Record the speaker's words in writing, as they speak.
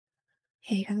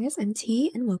Hey guys, I'm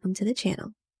T and welcome to the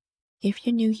channel. If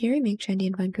you're new here, I make trendy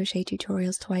and fun crochet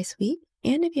tutorials twice a week,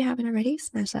 and if you haven't already,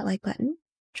 smash that like button,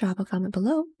 drop a comment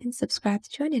below, and subscribe to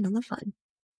join in on the fun.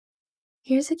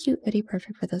 Here's a cute hoodie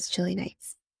perfect for those chilly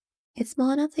nights. It's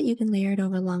small enough that you can layer it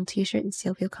over a long t-shirt and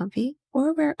still feel comfy,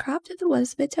 or wear it cropped if the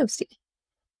weather's a bit toasty.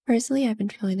 Personally, I've been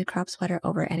feeling the crop sweater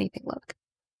over anything look.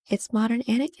 It's modern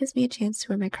and it gives me a chance to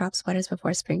wear my crop sweaters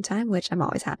before springtime, which I'm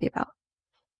always happy about.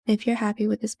 If you're happy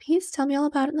with this piece, tell me all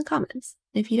about it in the comments.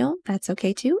 And if you don't, that's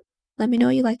okay too. Let me know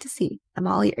what you'd like to see. I'm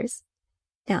all ears.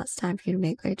 Now it's time for you to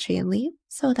make your tree and leave.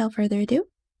 So without further ado,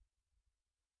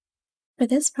 for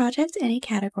this project, any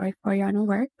category 4 yarn will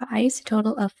work, but I used a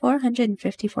total of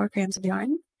 454 grams of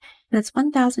yarn. And that's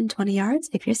 1,020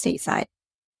 yards if you're stateside.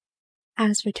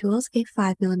 As for tools, a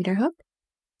 5mm hook,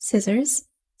 scissors,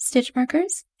 stitch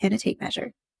markers, and a tape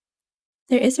measure.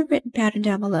 There is a written pattern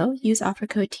down below. Use offer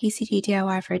code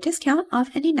TCDDIY for a discount off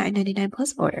any $9.99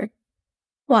 plus order.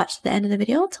 Watch to the end of the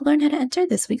video to learn how to enter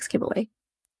this week's giveaway.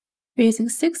 We're using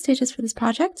 6 stitches for this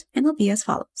project, and they'll be as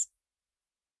follows.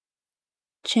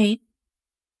 Chain,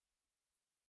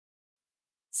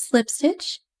 slip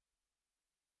stitch,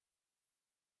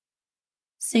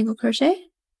 single crochet,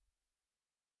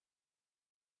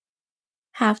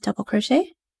 half double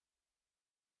crochet,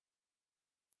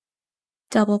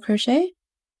 double crochet,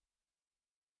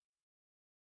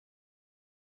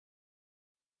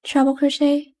 treble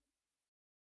crochet,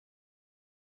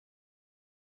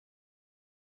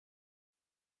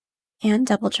 and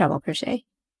double treble crochet.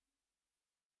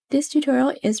 This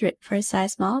tutorial is written for a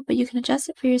size small, but you can adjust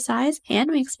it for your size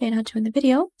and we explain how to in the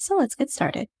video, so let's get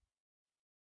started.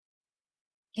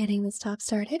 Getting this top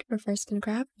started, we're first going to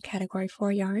grab a category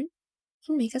 4 yarn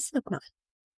and make a slip knot.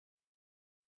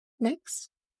 Next,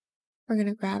 we're going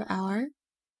to grab our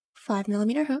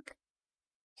 5mm hook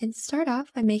and start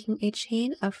off by making a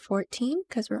chain of 14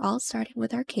 because we're all starting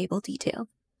with our cable detail.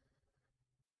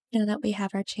 Now that we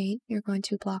have our chain, you're going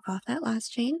to block off that last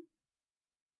chain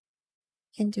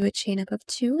and do a chain up of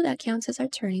 2 that counts as our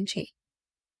turning chain.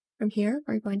 From here,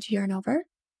 we're going to yarn over,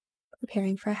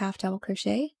 preparing for a half double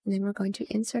crochet, and then we're going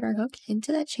to insert our hook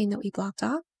into that chain that we blocked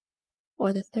off,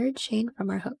 or the 3rd chain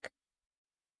from our hook,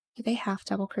 with a half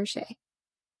double crochet.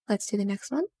 Let's do the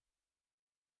next one.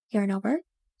 Yarn over,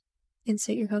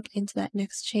 insert your hook into that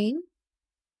next chain,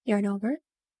 yarn over,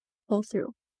 pull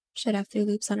through. Should have 3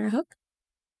 loops on our hook,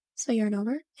 so yarn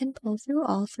over and pull through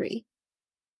all 3.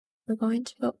 We're going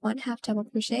to put 1 half double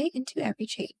crochet into every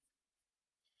chain.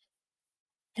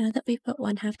 Now that we've put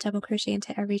 1 half double crochet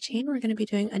into every chain, we're going to be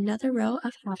doing another row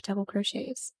of half double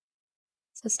crochets.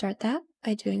 So start that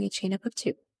by doing a chain up of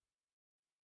 2.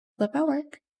 Flip our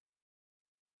work,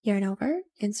 yarn over,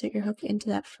 insert your hook into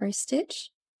that first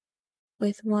stitch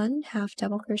with 1 half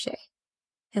double crochet,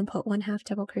 and put 1 half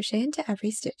double crochet into every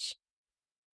stitch.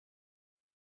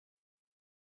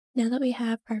 Now that we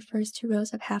have our first 2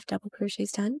 rows of half double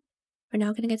crochets done, we're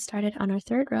now going to get started on our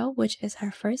 3rd row, which is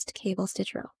our first cable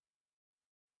stitch row.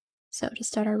 So to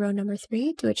start our row number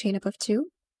 3, do a chain up of 2.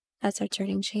 That's our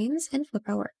turning chains, and flip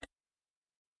our work.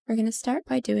 We're going to start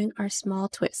by doing our small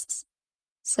twists.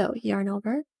 So yarn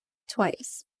over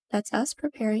twice. That's us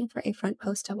preparing for a front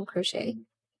post double crochet.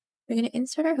 We're going to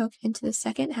insert our hook into the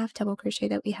 2nd half double crochet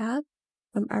that we have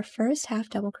from our first half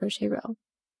double crochet row.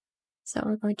 So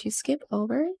we're going to skip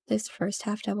over this first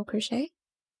half double crochet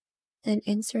and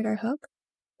insert our hook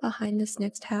behind this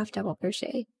next half double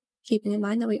crochet, keeping in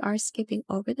mind that we are skipping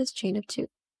over this chain of 2.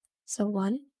 So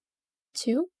 1,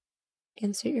 2,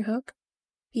 insert your hook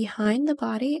behind the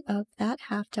body of that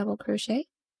half double crochet.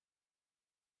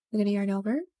 We're going to yarn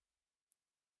over,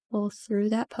 pull through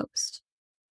that post.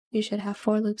 We should have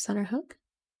 4 loops on our hook.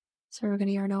 So we're going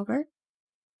to yarn over,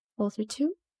 pull through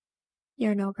 2,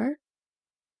 yarn over,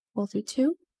 pull through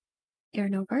 2,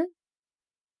 yarn over,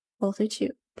 pull through 2.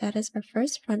 That is our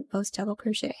first front post double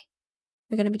crochet.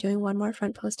 We're going to be doing 1 more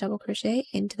front post double crochet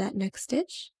into that next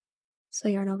stitch. So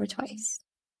yarn over twice.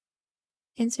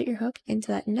 Insert your hook into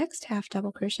that next half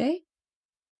double crochet,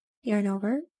 yarn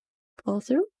over, pull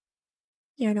through,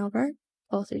 yarn over,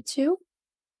 pull through 2,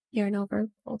 yarn over,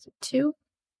 pull through 2,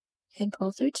 and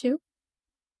pull through 2.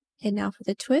 And now for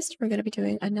the twist, we're going to be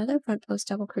doing another front post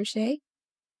double crochet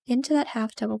into that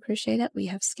half double crochet that we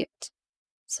have skipped.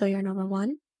 So yarn over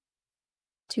 1,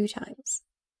 2 times.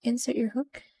 Insert your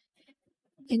hook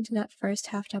into that first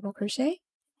half double crochet,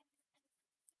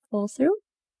 pull through,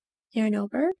 yarn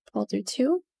over, pull through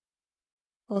 2,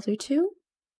 pull through 2,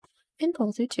 and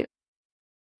pull through 2.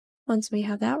 Once we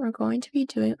have that, we're going to be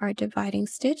doing our dividing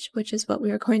stitch, which is what we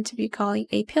are going to be calling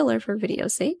a pillar for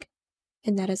video's sake,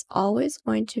 and that is always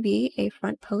going to be a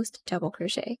front post double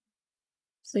crochet.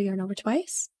 So yarn over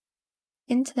twice,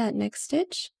 into that next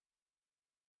stitch,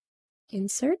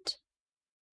 insert,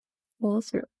 pull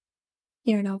through,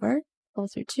 yarn over, pull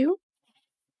through 2,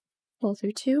 pull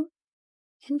through 2,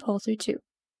 and pull through 2.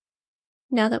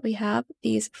 Now that we have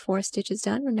these 4 stitches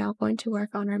done, we're now going to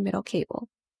work on our middle cable.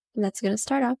 And that's going to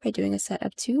start off by doing a set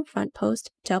of 2 front post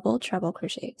double treble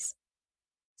crochets.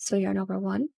 So yarn over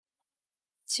 1,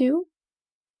 2,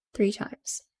 3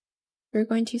 times. We're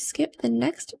going to skip the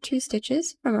next 2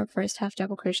 stitches from our first half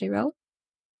double crochet row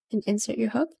and insert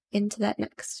your hook into that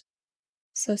next.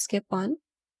 So skip 1,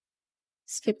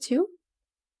 skip 2,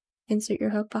 insert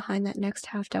your hook behind that next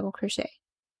half double crochet.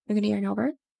 We're going to yarn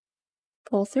over,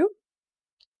 pull through,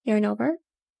 yarn over,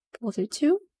 pull through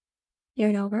 2,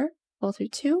 yarn over, pull through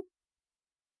 2,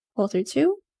 pull through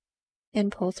 2,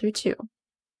 and pull through 2.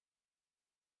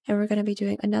 And we're going to be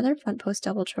doing another front post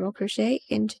double treble crochet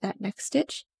into that next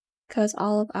stitch because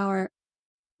all of our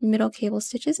middle cable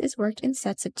stitches is worked in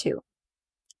sets of 2.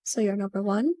 So yarn over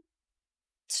 1,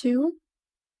 2,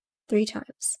 3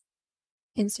 times.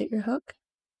 Insert your hook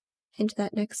into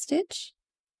that next stitch,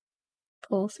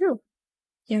 pull through,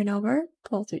 yarn over,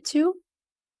 pull through 2,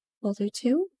 pull through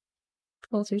 2,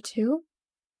 pull through 2,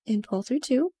 and pull through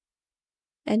 2.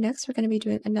 And next we're going to be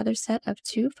doing another set of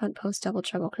 2 front post double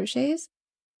treble crochets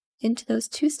into those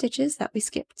 2 stitches that we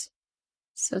skipped.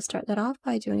 So start that off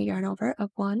by doing a yarn over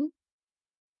of 1,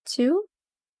 2,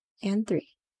 and 3.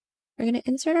 We're going to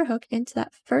insert our hook into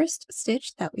that first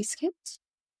stitch that we skipped,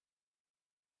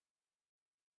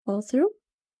 pull through,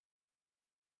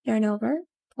 yarn over,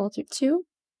 pull through 2,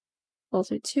 pull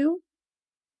through 2,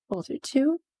 pull through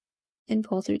 2, and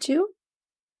pull through 2,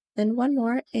 then one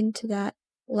more into that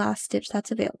last stitch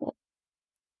that's available.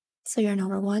 So yarn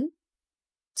over 1,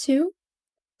 2,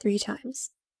 3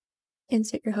 times.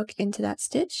 Insert your hook into that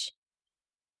stitch,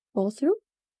 pull through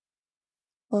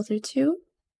 2,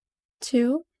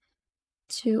 2,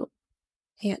 2,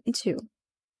 and 2.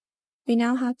 We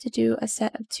now have to do a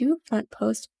set of 2 front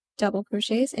post double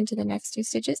crochets into the next 2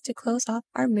 stitches to close off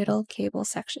our middle cable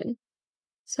section.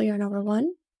 So yarn over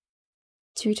 1,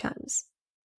 2 times.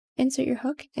 Insert your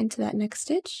hook into that next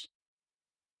stitch,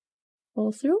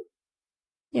 pull through,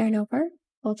 yarn over,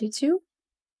 pull through 2,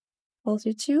 pull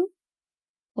through 2,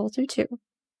 pull through 2.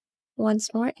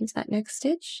 Once more into that next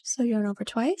stitch, so yarn over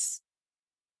twice,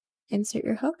 insert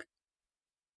your hook,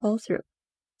 pull through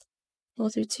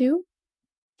 2,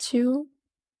 2,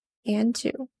 and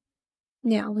 2.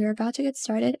 Now we are about to get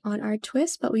started on our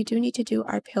twist, but we do need to do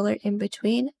our pillar in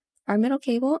between our middle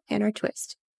cable and our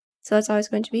twist. So it's always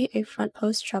going to be a front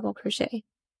post treble crochet.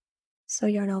 So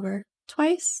yarn over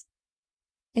twice,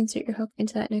 insert your hook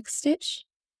into that next stitch,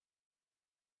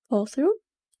 pull through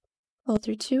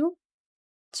 2,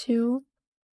 2,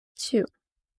 2.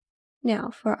 Now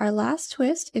for our last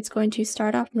twist, it's going to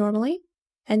start off normally,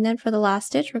 and then for the last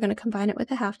stitch, we're going to combine it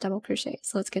with a half double crochet.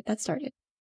 So let's get that started.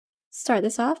 Start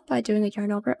this off by doing a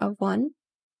yarn over of 1,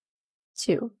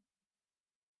 2.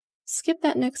 Skip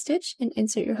that next stitch and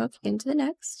insert your hook into the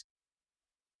next.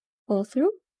 Pull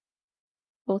through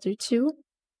 2,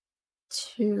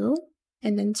 2,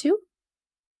 and then 2.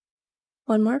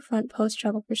 One more front post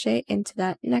treble crochet into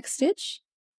that next stitch.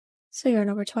 So yarn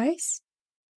over twice,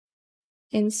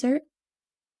 insert,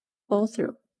 pull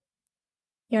through,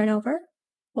 yarn over,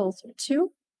 pull through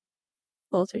 2,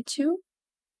 pull through 2,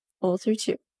 pull through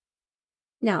 2.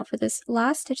 Now for this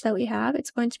last stitch that we have,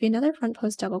 it's going to be another front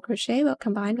post double crochet, but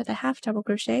combined with a half double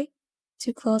crochet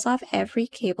to close off every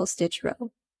cable stitch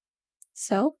row.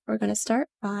 So we're going to start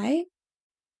by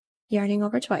yarning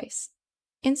over twice.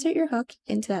 Insert your hook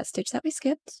into that stitch that we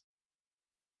skipped,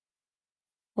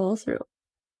 pull through.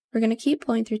 We're going to keep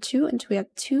pulling through 2 until we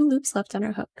have 2 loops left on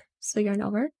our hook. So yarn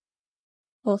over,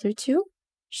 pull through 2,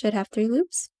 should have 3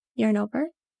 loops, yarn over,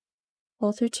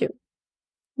 pull through 2.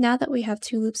 Now that we have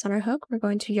 2 loops on our hook, we're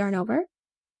going to yarn over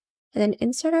and then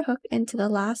insert our hook into the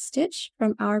last stitch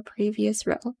from our previous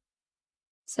row.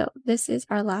 So this is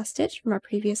our last stitch from our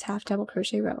previous half double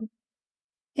crochet row.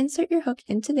 Insert your hook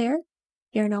into there,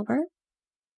 yarn over,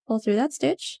 pull through that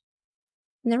stitch,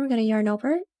 and then we're going to yarn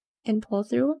over and pull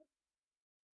through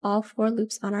all 4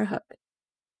 loops on our hook.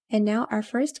 And now our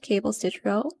first cable stitch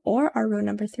row, or our row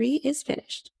number 3, is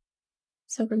finished.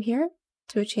 So from here,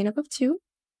 do a chain up of 2,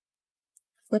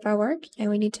 flip our work, and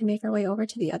we need to make our way over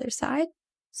to the other side.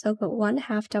 So put 1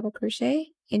 half double crochet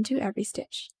into every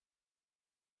stitch.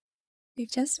 We've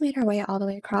just made our way all the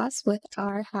way across with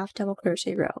our half double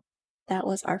crochet row. That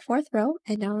was our 4th row,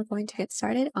 and now we're going to get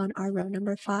started on our row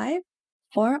number 5,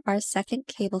 or our second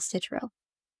cable stitch row.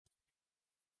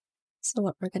 So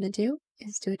what we're going to do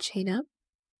is do a chain up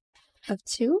of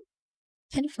 2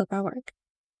 and flip our work.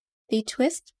 The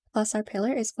twist plus our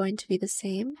pillar is going to be the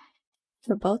same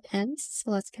for both ends,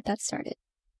 so let's get that started.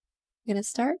 We're going to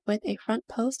start with a front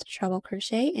post treble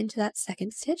crochet into that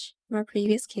second stitch from our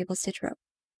previous cable stitch row.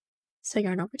 So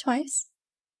yarn over twice,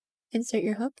 insert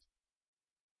your hook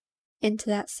into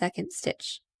that second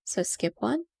stitch. So skip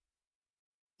one,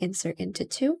 insert into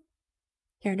two,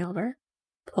 yarn over,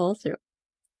 pull through,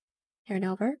 yarn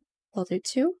over, pull through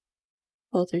two,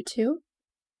 pull through two,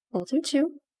 pull through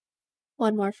two.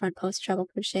 One more front post treble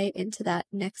crochet into that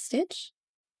next stitch.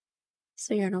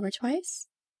 So yarn over twice,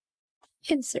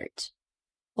 insert,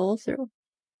 pull through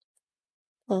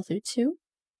two,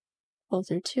 pull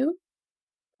through two,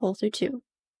 pull through two.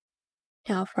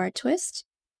 Now for our twist,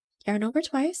 yarn over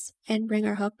twice and bring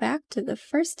our hook back to the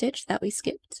first stitch that we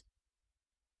skipped.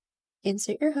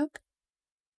 Insert your hook,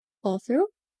 pull through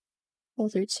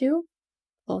two,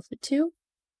 pull through two,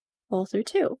 pull through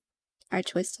two. Our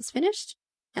twist is finished.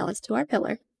 Now let's do our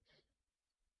pillar.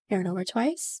 Yarn over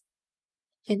twice,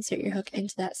 insert your hook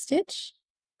into that stitch,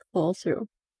 pull through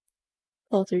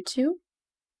two,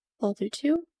 pull through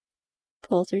two,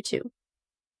 pull through two.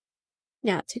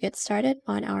 Now to get started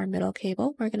on our middle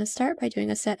cable, we're going to start by doing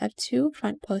a set of 2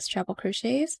 front post treble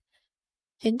crochets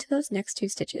into those next 2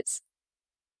 stitches.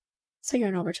 So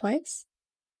yarn over twice,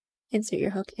 insert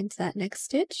your hook into that next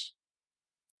stitch,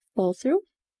 pull through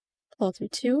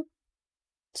two,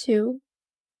 two,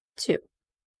 two.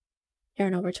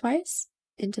 Yarn over twice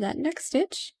into that next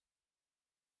stitch,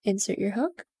 insert your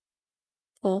hook,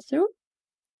 pull through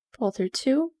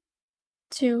two,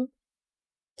 two,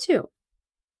 two.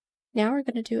 Now we're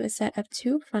going to do a set of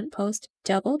 2 front post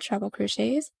double treble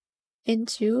crochets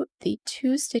into the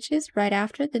 2 stitches right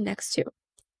after the next 2.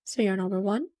 So yarn over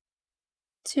 1,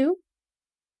 2,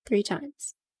 3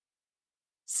 times.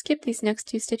 Skip these next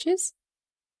 2 stitches,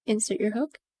 insert your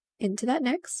hook into that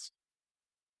next,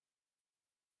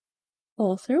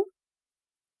 pull through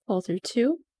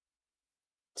two,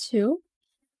 two,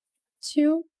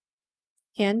 two,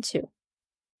 and 2.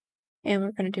 And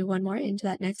we're going to do one more into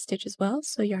that next stitch as well.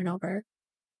 So yarn over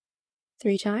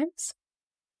 3 times,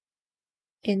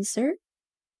 insert,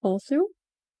 pull through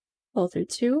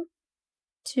two,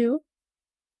 two,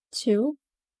 two,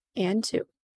 and 2.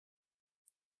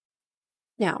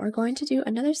 Now we're going to do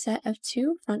another set of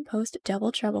 2 front post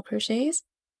double treble crochets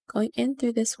going in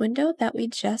through this window that we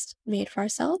just made for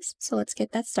ourselves. So let's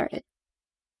get that started.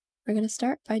 We're going to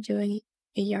start by doing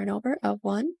a yarn over of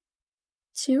 1,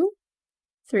 2,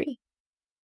 3.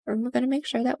 And we're going to make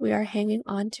sure that we are hanging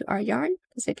on to our yarn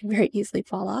because it can very easily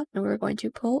fall off. And we're going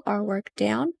to pull our work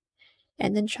down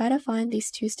and then try to find these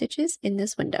 2 stitches in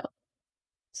this window.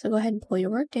 So go ahead and pull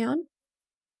your work down.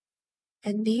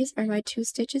 And these are my 2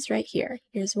 stitches right here.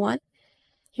 Here's 1,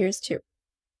 here's 2.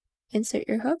 Insert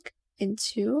your hook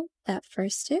into that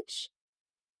first stitch,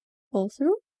 pull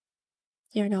through,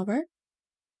 yarn over,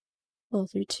 pull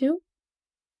through 2,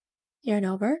 yarn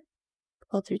over,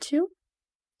 pull through 2,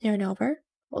 yarn over,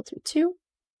 pull through 2,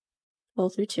 pull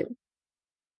through 2.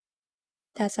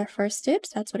 That's our first stitch.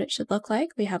 That's what it should look like.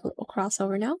 We have a little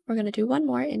crossover now. We're going to do one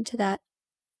more into that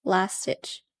last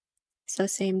stitch. So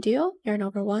same deal, yarn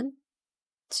over 1,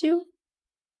 2,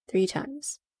 3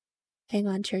 times. Hang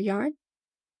on to your yarn,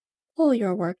 pull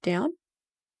your work down,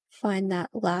 find that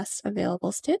last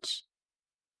available stitch,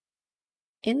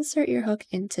 insert your hook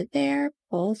into there,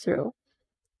 pull through,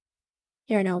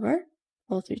 yarn over,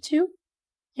 pull through 2,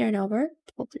 yarn over,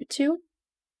 pull through 2,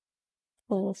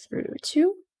 pull through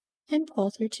 2, and pull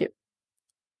through 2.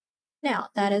 Now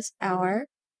that is our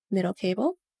middle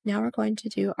cable. Now we're going to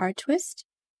do our twist.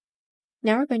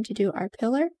 Now we're going to do our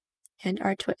pillar and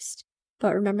our twist.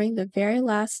 But remembering the very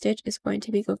last stitch is going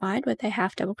to be combined with a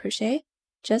half double crochet,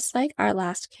 just like our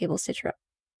last cable stitch row.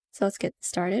 So let's get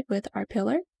started with our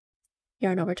pillar.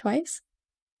 Yarn over twice,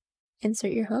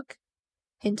 insert your hook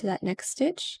into that next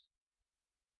stitch,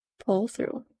 pull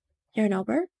through, yarn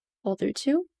over, pull through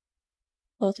 2,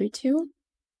 pull through 2,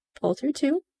 pull through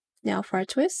 2. Now for our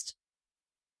twist,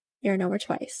 yarn over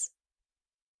twice.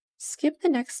 Skip the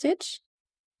next stitch,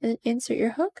 and then insert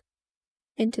your hook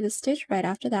into the stitch right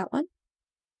after that one,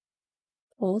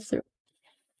 pull through,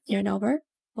 yarn over,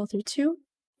 pull through 2,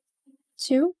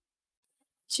 2,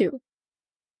 2.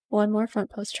 One more front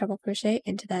post treble crochet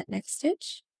into that next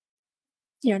stitch,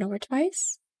 yarn over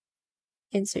twice,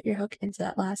 insert your hook into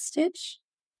that last stitch,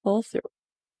 pull through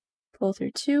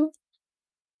 2,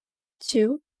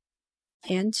 2,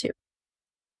 and 2.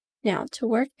 Now to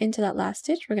work into that last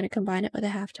stitch, we're going to combine it with a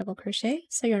half double crochet.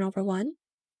 So yarn over 1,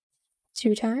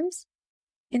 2 times,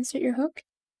 insert your hook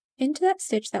into that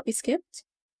stitch that we skipped,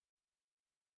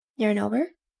 yarn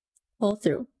over, pull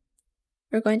through,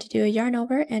 we're going to do a yarn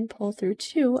over and pull through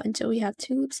 2 until we have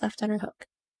 2 loops left on our hook.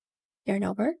 Yarn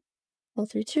over, pull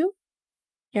through 2,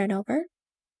 yarn over,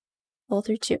 pull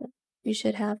through 2. We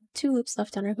should have 2 loops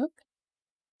left on our hook.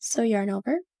 So yarn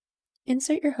over,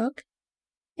 insert your hook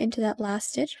into that last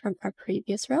stitch from our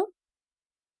previous row,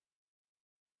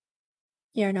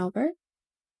 yarn over,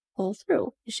 pull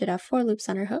through. We should have 4 loops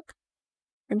on our hook.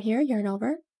 From here, yarn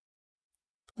over,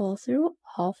 pull through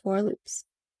all 4 loops.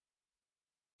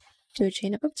 Do a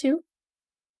chain up of 2,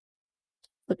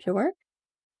 flip your work,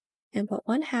 and put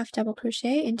 1 half double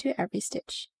crochet into every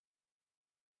stitch.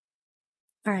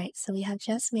 Alright, so we have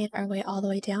just made our way all the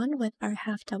way down with our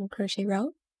half double crochet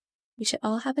row. We should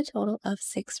all have a total of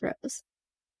 6 rows.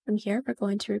 From here, we're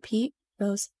going to repeat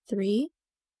rows 3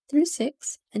 through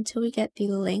 6 until we get the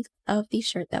length of the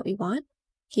shirt that we want,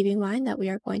 keeping in mind that we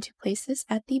are going to place this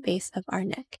at the base of our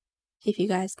neck. If you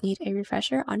guys need a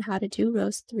refresher on how to do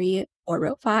rows 3 or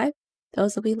row 5,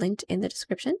 those will be linked in the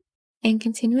description. And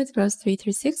continue with rows 3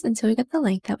 through 6 until we get the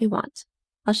length that we want.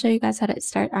 I'll show you guys how to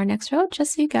start our next row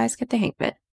just so you guys get the hang of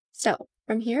it. So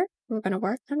from here, we're going to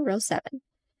work on row 7.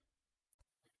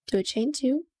 Do a chain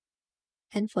 2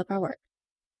 and flip our work.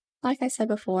 Like I said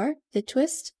before, the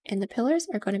twist and the pillars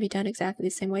are going to be done exactly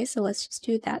the same way, so let's just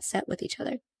do that set with each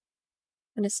other. I'm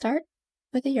going to start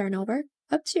with a yarn over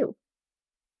of 2.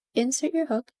 Insert your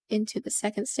hook into the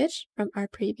second stitch from our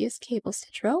previous cable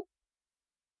stitch row,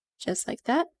 just like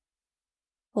that.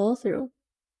 Pull through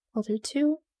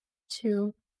 2,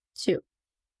 2, 2.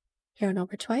 Yarn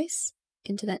over twice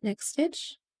into that next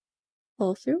stitch,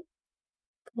 pull through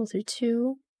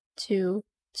 2, 2,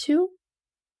 2.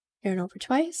 Yarn over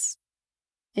twice,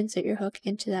 insert your hook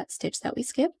into that stitch that we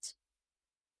skipped,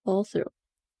 pull through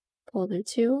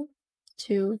 2,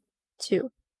 2, 2.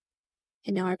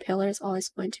 And now our pillar is always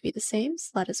going to be the same,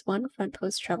 so that is 1 front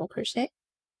post treble crochet.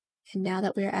 And now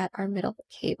that we're at our middle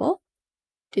cable,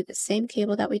 do the same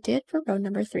cable that we did for row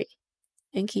number 3.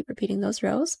 And keep repeating those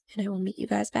rows, and I will meet you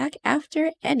guys back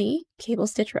after any cable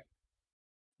stitch row.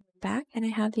 Back, and I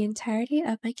have the entirety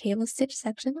of my cable stitch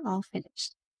section all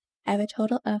finished. I have a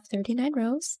total of 39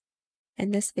 rows,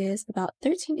 and this is about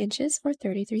 13 inches or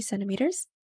 33 centimeters.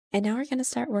 And now we're going to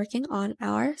start working on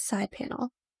our side panel.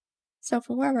 So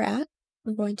from where we're at,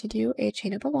 we're going to do a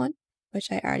chain up of 1,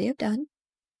 which I already have done.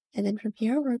 And then from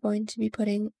here, we're going to be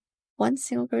putting 1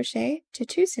 single crochet to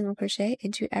 2 single crochet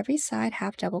into every side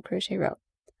half double crochet row.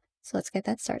 So let's get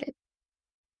that started.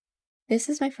 This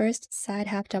is my first side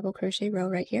half double crochet row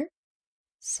right here.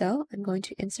 So I'm going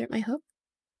to insert my hook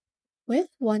with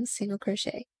 1 single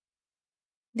crochet.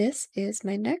 This is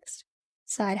my next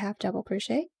side half double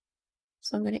crochet.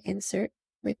 So I'm going to insert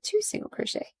with 2 single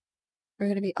crochet. We're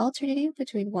going to be alternating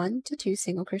between 1 to 2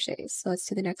 single crochets. So let's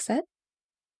do the next set.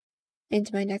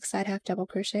 Into my next side half double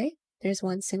crochet, there's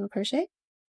 1 single crochet.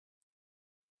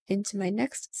 Into my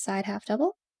next side half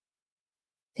double,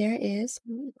 there is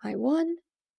my 1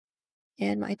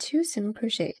 and my 2 single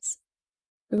crochets.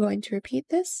 We're going to repeat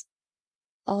this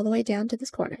all the way down to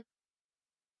this corner.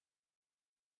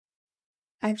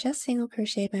 I've just single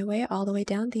crocheted my way all the way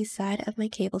down the side of my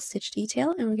cable stitch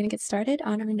detail, and we're going to get started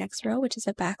on our next row, which is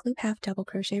a back loop half double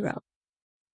crochet row.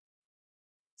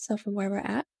 So from where we're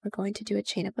at, we're going to do a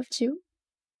chain up of 2.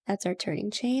 That's our turning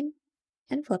chain,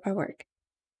 and flip our work.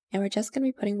 And we're just going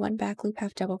to be putting 1 back loop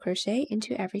half double crochet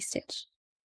into every stitch.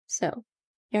 So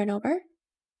yarn over,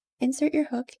 insert your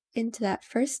hook into that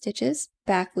first stitch's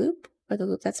back loop, or the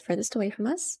loop that's furthest away from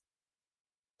us,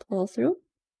 pull through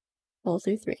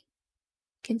 3.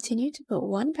 Continue to put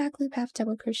 1 back loop half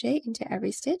double crochet into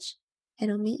every stitch,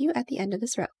 and I'll meet you at the end of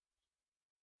this row.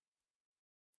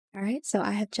 Alright, so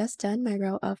I have just done my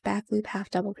row of back loop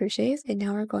half double crochets, and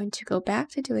now we're going to go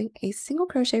back to doing a single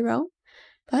crochet row,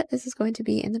 but this is going to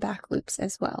be in the back loops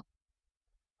as well.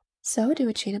 So do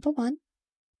a chain up of 1,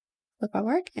 flip our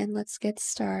work, and let's get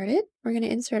started. We're going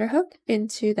to insert our hook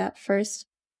into that first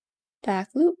back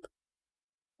loop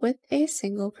with a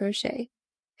single crochet.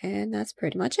 And that's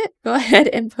pretty much it. Go ahead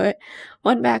and put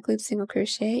 1 back loop single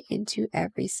crochet into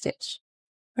every stitch.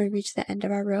 When we reach the end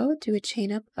of our row, do a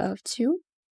chain up of 2,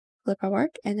 flip our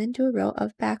work, and then do a row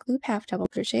of back loop half double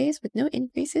crochets with no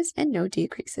increases and no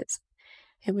decreases.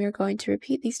 And we are going to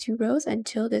repeat these 2 rows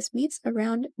until this meets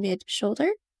around mid shoulder.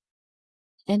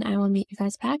 And I will meet you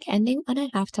guys back ending on a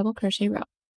half double crochet row.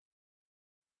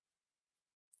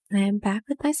 I am back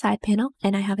with my side panel,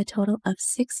 and I have a total of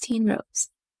 16 rows.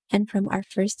 And from our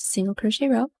first single crochet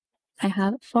row, I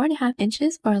have 4.5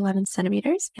 inches or 11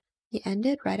 centimeters. We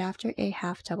ended right after a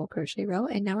half double crochet row,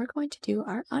 and now we're going to do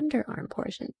our underarm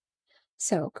portion.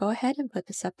 So go ahead and put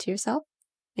this up to yourself,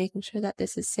 making sure that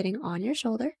this is sitting on your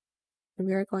shoulder. and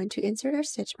we are going to insert our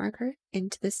stitch marker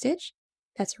into the stitch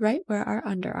that's right where our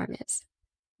underarm is.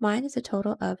 Mine is a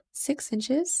total of 6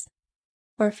 inches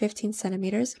or 15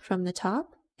 centimeters from the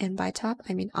top, and by top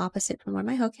I mean opposite from where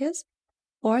my hook is,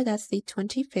 or that's the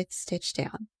 25th stitch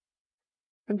down.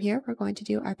 From here we're going to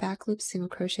do our back loop single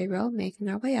crochet row, making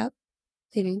our way up,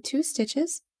 leaving 2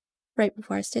 stitches right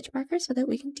before our stitch marker so that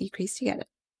we can decrease together.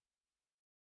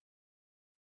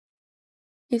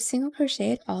 We've single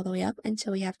crocheted all the way up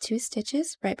until we have 2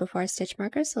 stitches right before our stitch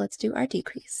marker, so let's do our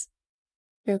decrease.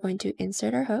 We're going to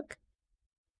insert our hook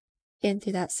in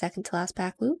through that second to last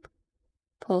back loop,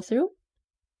 pull through,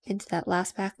 into that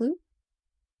last back loop,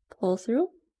 pull through,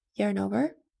 yarn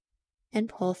over, and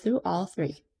pull through all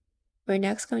 3. We're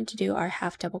next going to do our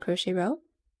half double crochet row.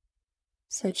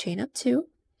 So chain up 2,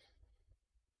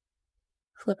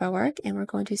 flip our work, and we're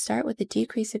going to start with a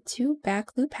decrease of 2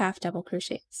 back loop half double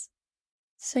crochets.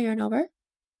 So yarn over,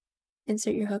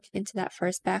 insert your hook into that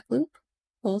first back loop,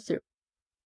 pull through.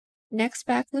 Next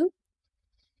back loop,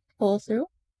 pull through.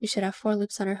 We should have 4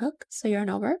 loops on our hook, so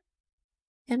yarn over,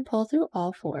 and pull through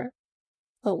all 4.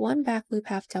 Put 1 back loop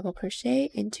half double crochet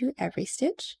into every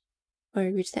stitch. When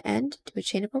we reach the end, do a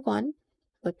chain up of 1,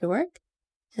 flip your work,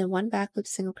 and then 1 back loop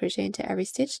single crochet into every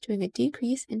stitch, doing a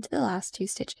decrease into the last 2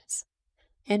 stitches.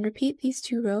 And repeat these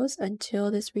 2 rows until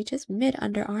this reaches mid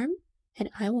underarm, and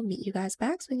I will meet you guys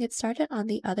back so we can get started on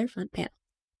the other front panel.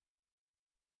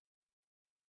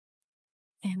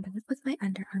 And back with my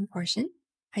underarm portion,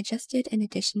 I just did an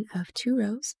addition of 2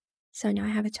 rows, so now I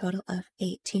have a total of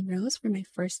 18 rows for my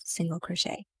first single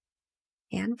crochet.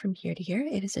 And from here to here,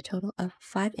 it is a total of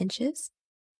 5 inches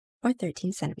or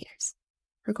 13 centimeters.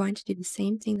 We're going to do the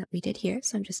same thing that we did here,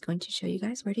 so I'm just going to show you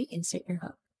guys where to insert your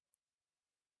hook.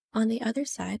 On the other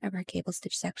side of our cable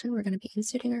stitch section, we're going to be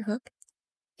inserting our hook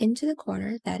into the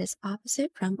corner that is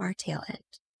opposite from our tail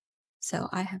end. So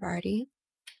I have already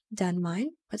done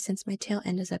mine, but since my tail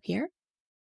end is up here,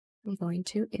 I'm going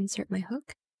to insert my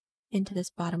hook into this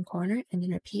bottom corner and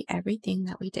then repeat everything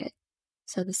that we did.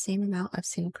 So the same amount of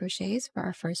single crochets for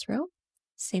our first row,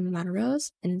 same amount of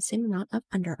rows, and the same amount of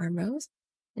underarm rows,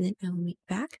 and then I will meet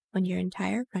back when your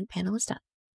entire front panel is done.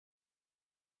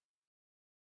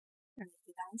 Alright,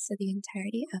 you guys, so the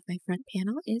entirety of my front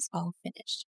panel is all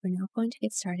finished. We're now going to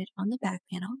get started on the back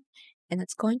panel, and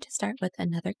that's going to start with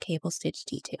another cable stitch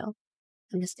detail.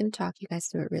 I'm just going to talk you guys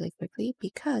through it really quickly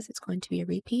because it's going to be a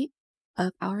repeat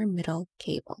of our middle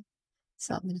cable.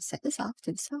 So I'm going to set this off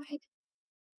to the side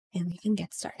and we can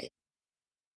get started.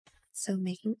 So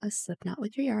making a slip knot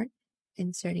with your yarn,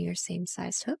 inserting your same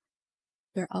sized hook,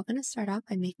 we're all going to start off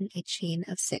by making a chain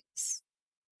of 6.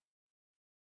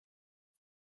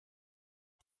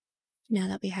 Now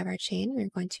that we have our chain, we're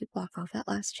going to block off that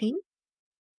last chain,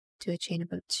 do a chain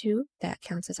about 2, that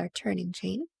counts as our turning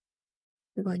chain.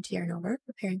 We're going to yarn over,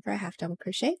 preparing for a half double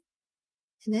crochet,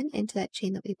 and then into that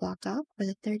chain that we blocked off, or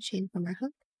the third chain from our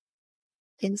hook,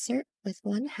 insert with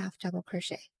 1 half double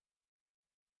crochet.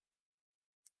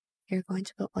 You're going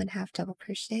to put 1 half double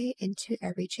crochet into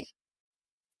every chain.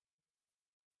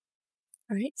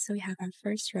 Alright, so we have our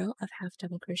first row of half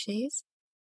double crochets.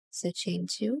 So chain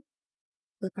 2,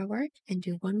 flip our work, and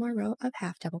do 1 more row of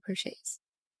half double crochets.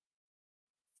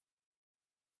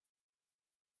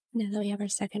 Now that we have our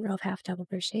second row of half double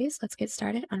crochets, let's get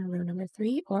started on row number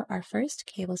 3, or our first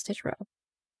cable stitch row.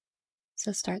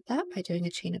 So start that by doing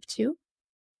a chain of 2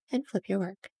 and flip your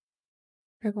work.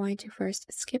 We're going to first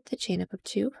skip the chain up of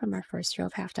 2 from our first row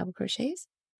of half double crochets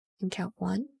and count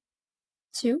 1,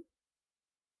 2,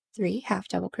 3 half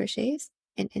double crochets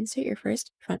and insert your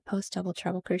first front post double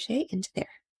treble crochet into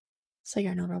there. So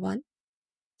yarn over 1,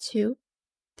 2,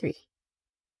 3.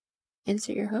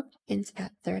 Insert your hook into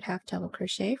that third half double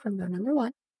crochet from row number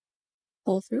 1,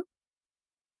 pull through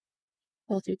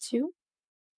 2,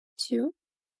 2,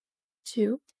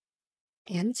 2,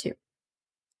 and 2.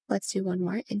 Let's do 1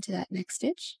 more into that next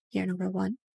stitch, yarn over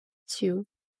 1, 2,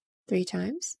 3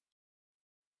 times.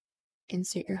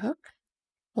 Insert your hook,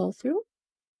 pull through,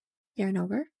 yarn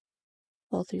over,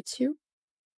 pull through 2,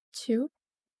 2,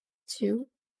 2,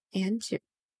 and 2.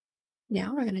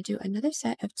 Now we're going to do another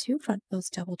set of 2 front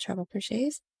post double treble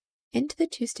crochets into the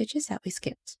 2 stitches that we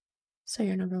skipped. So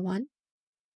yarn over 1,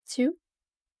 2,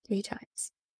 3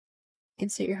 times.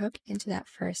 Insert your hook into that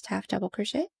first half double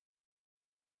crochet,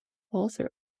 pull through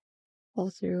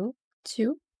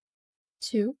 2,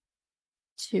 2,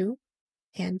 2,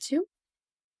 and 2.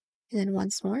 And then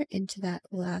once more into that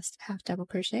last half double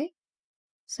crochet.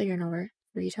 So yarn over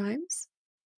 3 times.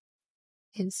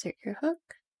 Insert your hook,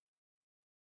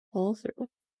 pull through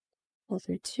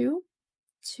 2,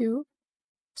 2,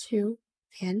 2,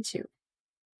 and 2.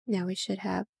 Now we should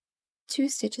have 2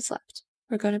 stitches left.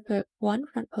 we're going to put one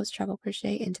front post treble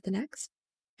crochet into the next,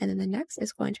 and then the next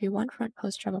is going to be one front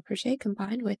post treble crochet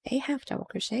combined with a half double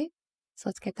crochet. So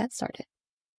let's get that started.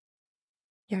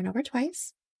 Yarn over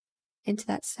twice, into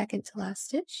that second to last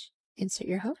stitch, insert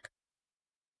your hook,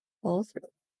 pull through,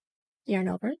 yarn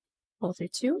over, pull through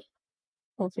two,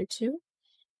 pull through two,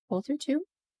 pull through two,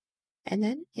 and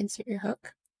then insert your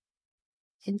hook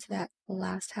into that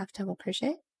last half double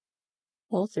crochet,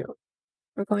 pull through.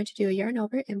 We're going to do a yarn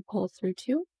over and pull through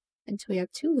two until we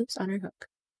have two loops on our hook.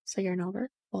 So yarn over,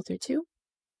 pull through two,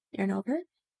 yarn over,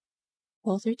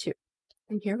 pull through two.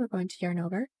 From here, we're going to yarn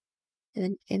over and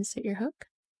then insert your hook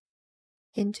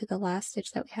into the last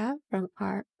stitch that we have from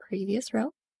our previous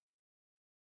row.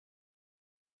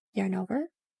 Yarn over,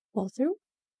 pull through.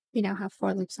 We now have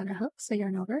 4 loops on our hook, so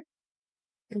yarn over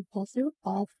and pull through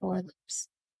all 4 loops.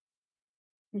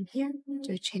 From here,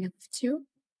 do a chain of 2,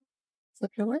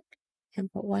 flip your work, and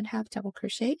put 1 half double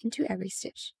crochet into every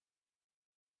stitch.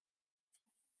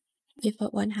 We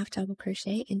put 1 half double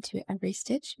crochet into every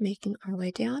stitch, making our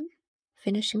way down,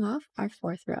 finishing off our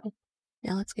 4th row.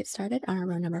 Now let's get started on our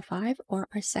row number 5, or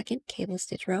our second cable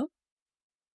stitch row.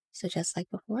 So just like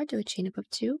before, do a chain up of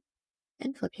 2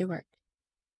 and flip your work.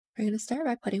 We're going to start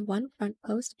by putting 1 front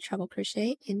post treble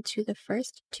crochet into the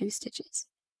first 2 stitches.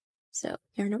 So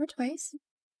yarn over twice,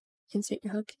 insert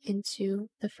your hook into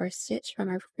the first stitch from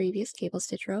our previous cable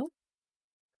stitch row,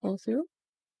 pull through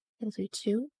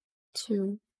 2,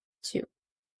 2, 2.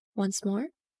 Once more,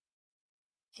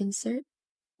 insert,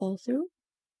 pull through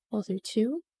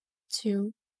 2,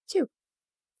 2, 2. And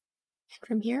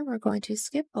from here, we're going to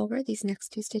skip over these next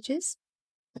 2 stitches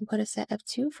and put a set of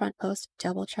 2 front post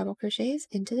double treble crochets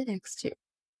into the next 2.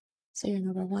 So yarn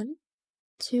over 1,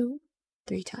 2,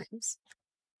 3 times.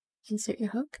 Insert your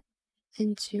hook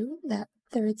into that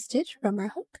 3rd stitch from our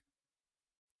hook.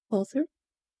 Pull through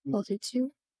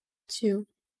 2, 2,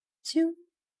 2.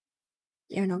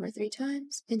 Yarn over 3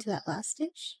 times into that last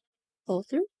stitch. Pull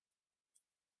through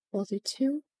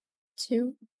 2,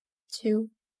 2, 2,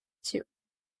 2.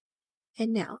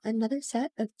 And now another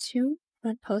set of 2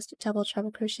 front post double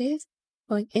treble crochets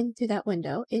going in through that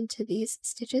window into these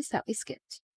stitches that we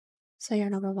skipped. So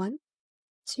yarn over 1,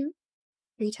 2,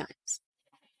 3 times.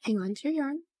 Hang on to your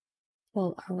yarn,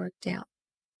 pull our work down,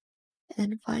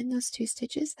 and then find those 2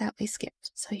 stitches that we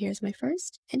skipped. So here's my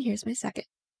first and here's my second.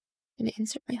 I'm going to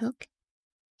insert my hook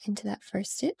into that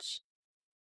first stitch,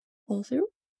 pull through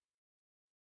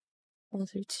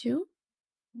 2,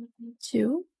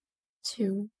 2,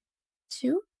 2,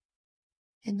 2,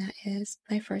 and that is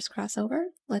my first crossover.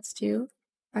 Let's do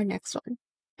our next one,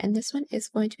 and this one is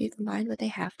going to be combined with a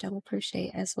half double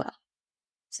crochet as well.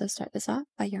 So start this off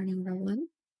by yarning over 1,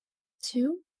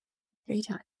 2, 3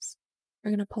 times.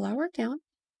 We're going to pull our work down,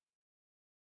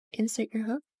 insert your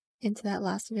hook into that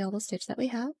last available stitch that we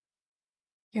have,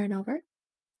 yarn over,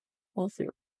 pull through.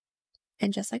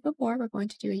 And just like before, we're going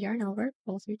to do a yarn over,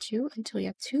 pull through 2 until we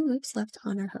have 2 loops left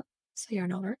on our hook. So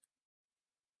yarn over,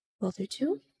 pull through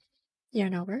 2,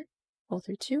 yarn over, pull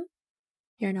through 2,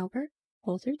 yarn over,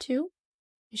 pull through 2.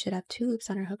 You should have 2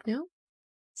 loops on our hook now.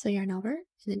 So yarn over,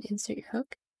 and then insert your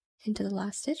hook into the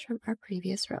last stitch from our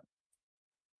previous row.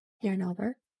 Yarn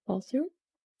over, pull through,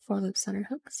 4 loops on our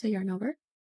hook, so yarn over,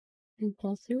 and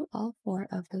pull through all 4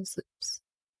 of those loops.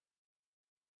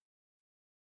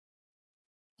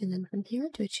 And then from here,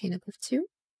 do a chain up of 2,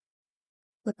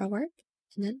 flip our work,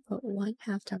 and then put 1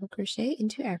 half double crochet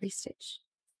into every stitch.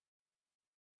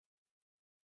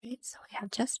 Right, so we have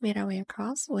just made our way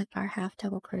across with our half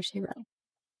double crochet row.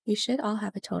 We should all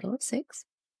have a total of 6,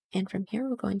 and from here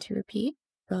we're going to repeat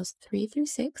rows 3 through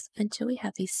 6 until we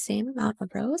have the same amount of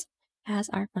rows as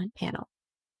our front panel.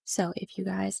 So if you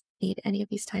guys need any of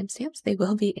these timestamps, they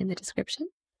will be in the description.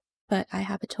 But I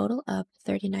have a total of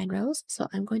 39 rows, so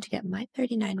I'm going to get my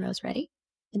 39 rows ready,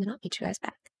 and then I'll meet you guys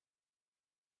back.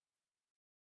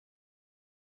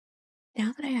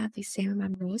 Now that I have the same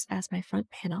amount of rows as my front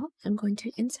panel, I'm going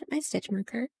to insert my stitch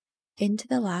marker into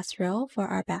the last row for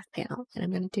our back panel, and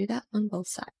I'm going to do that on both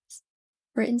sides.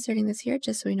 We're inserting this here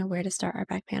just so we know where to start our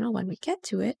back panel when we get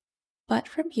to it, but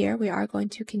from here we are going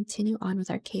to continue on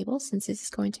with our cable since this is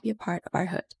going to be a part of our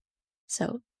hood.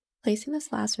 So placing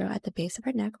this last row at the base of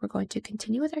our neck, we're going to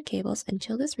continue with our cables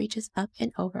until this reaches up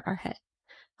and over our head.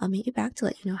 I'll meet you back to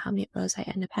let you know how many rows I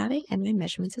end up having and my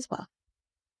measurements as well.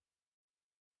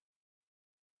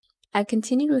 I've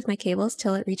continued with my cables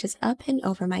till it reaches up and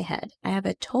over my head. I have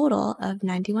a total of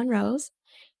 91 rows,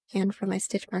 and from my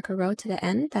stitch marker row to the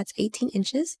end, that's 18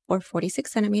 inches or 46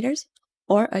 centimeters,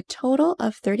 or a total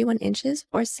of 31 inches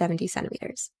or 70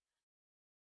 centimeters.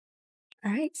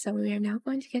 All right, so we are now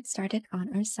going to get started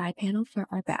on our side panel for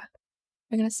our back.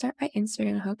 We're going to start by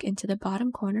inserting a hook into the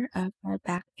bottom corner of our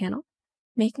back panel,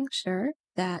 making sure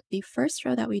that the first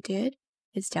row that we did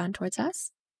is down towards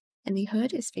us and the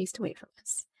hood is faced away from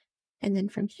us. And then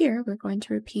from here, we're going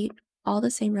to repeat all the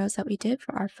same rows that we did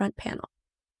for our front panel.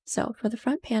 So for the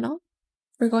front panel,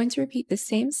 we're going to repeat the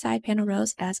same side panel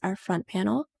rows as our front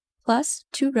panel, plus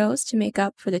 2 rows to make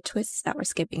up for the twists that we're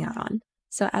skipping out on.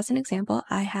 So as an example,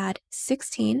 I had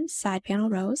 16 side panel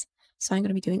rows, so I'm going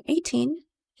to be doing 18,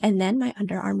 and then my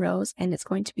underarm rows, and it's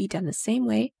going to be done the same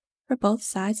way for both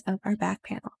sides of our back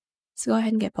panel. So go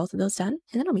ahead and get both of those done,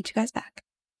 and then I'll meet you guys back.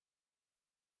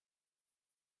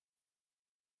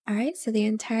 Alright, so the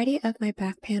entirety of my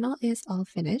back panel is all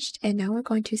finished, and now we're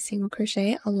going to single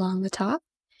crochet along the top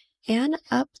and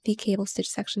up the cable stitch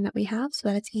section that we have so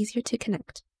that it's easier to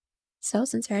connect. So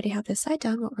since I already have this side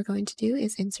done, what we're going to do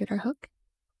is insert our hook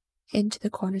into the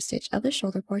corner stitch of the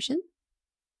shoulder portion,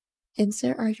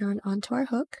 insert our yarn onto our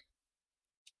hook,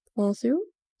 pull through,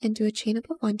 and do a chain up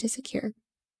of 1 to secure.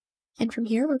 And from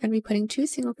here, we're going to be putting 2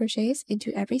 single crochets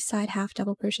into every side half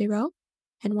double crochet row,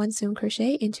 and 1 single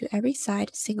crochet into every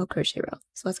side single crochet row.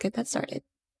 So let's get that started.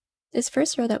 This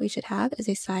first row that we should have is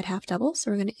a side half double, so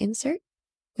we're going to insert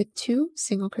with 2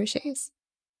 single crochets.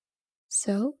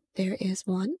 So there is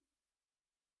 1,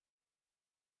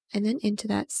 and then into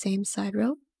that same side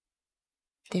row,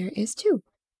 there is 2.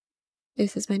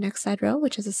 This is my next side row,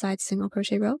 which is a side single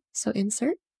crochet row, so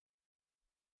insert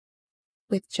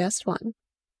with just 1,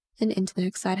 and into the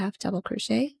next side half double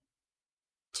crochet,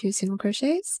 2 single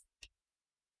crochets,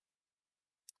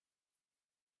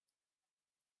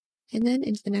 and then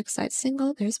into the next side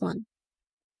single, there's 1.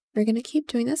 We're going to keep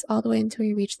doing this all the way until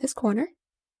we reach this corner,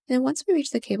 and then once we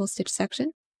reach the cable stitch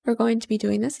section, we're going to be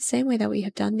doing this the same way that we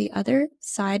have done the other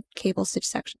side cable stitch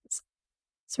sections.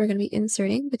 So we're going to be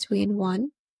inserting between 1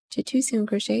 to 2 single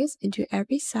crochets into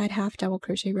every side half double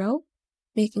crochet row,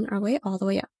 making our way all the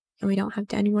way up. And we don't have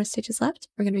any more stitches left.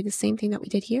 We're going to do the same thing that we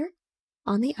did here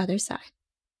on the other side.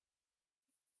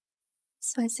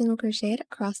 So I single crocheted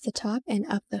across the top and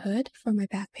up the hood for my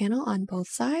back panel on both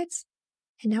sides.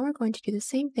 And now we're going to do the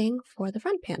same thing for the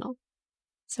front panel.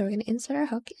 So we're going to insert our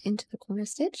hook into the corner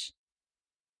stitch,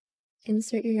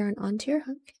 insert your yarn onto your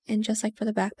hook, and just like for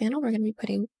the back panel, we're going to be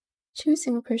putting 2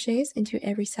 single crochets into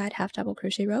every side half double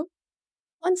crochet row,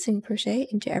 1 single crochet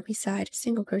into every side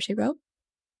single crochet row,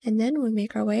 and then we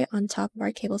make our way on top of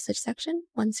our cable stitch section,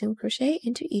 1 single crochet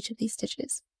into each of these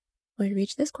stitches. When we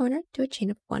reach this corner, do a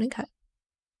chain up of 1 and cut.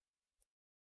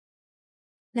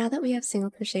 Now that we have single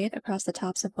crocheted across the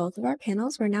tops of both of our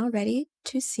panels, we're now ready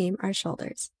to seam our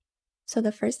shoulders. So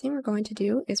the first thing we're going to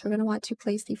do is we're going to want to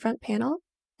place the front panel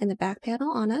and the back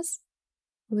panel on us.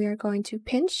 We are going to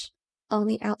pinch on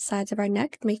the outsides of our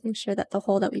neck, making sure that the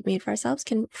hole that we've made for ourselves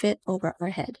can fit over our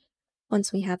head.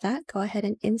 Once we have that, go ahead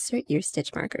and insert your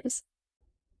stitch markers.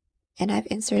 And I've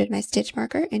inserted my stitch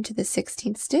marker into the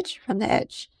 16th stitch from the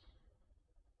edge.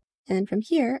 And then from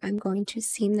here, I'm going to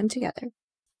seam them together.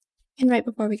 And right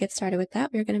before we get started with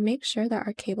that, we're going to make sure that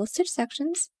our cable stitch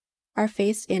sections are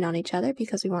faced in on each other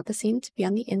because we want the seam to be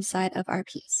on the inside of our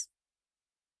piece.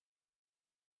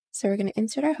 So we're going to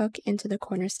insert our hook into the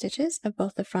corner stitches of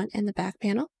both the front and the back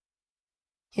panel,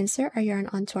 insert our yarn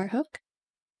onto our hook,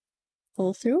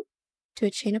 pull through, do a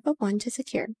chain up of 1 to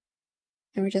secure,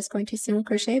 and we're just going to single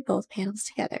crochet both panels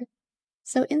together.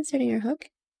 So inserting your hook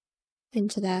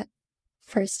into that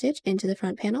first stitch into the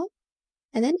front panel,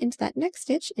 and then into that next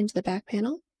stitch into the back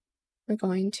panel, we're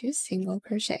going to single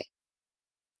crochet.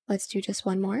 Let's do just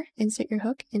one more. Insert your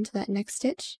hook into that next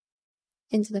stitch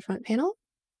into the front panel,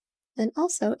 then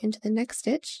also into the next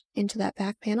stitch into that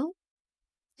back panel,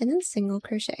 and then single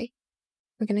crochet.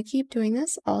 We're going to keep doing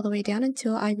this all the way down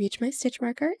until I reach my stitch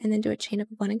marker, and then do a chain up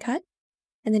of 1 and cut,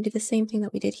 and then do the same thing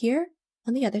that we did here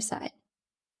on the other side.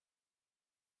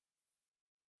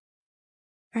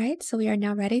 Alright, so we are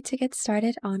now ready to get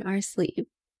started on our sleeve.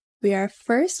 We are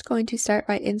first going to start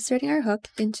by inserting our hook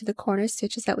into the corner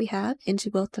stitches that we have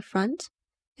into both the front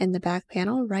and the back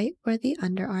panel, right where the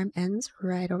underarm ends,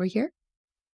 right over here.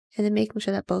 And then making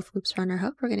sure that both loops are on our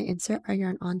hook, we're going to insert our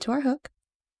yarn onto our hook,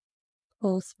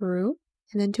 pull through,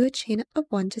 and then do a chain up of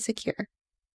 1 to secure.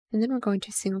 And then we're going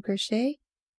to single crochet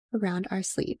around our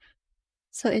sleeve.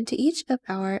 So into each of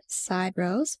our side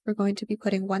rows, we're going to be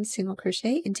putting 1 single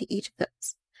crochet into each of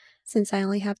those. Since I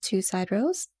only have 2 side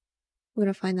rows, I'm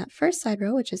going to find that first side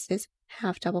row, which is this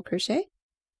half double crochet.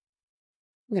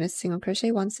 I'm going to single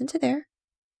crochet once into there.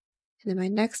 And then my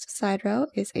next side row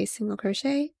is a single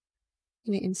crochet.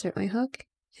 I'm going to insert my hook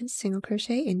and single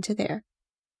crochet into there.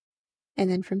 And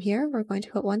then from here, we're going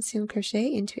to put 1 single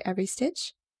crochet into every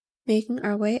stitch, making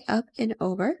our way up and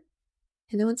over.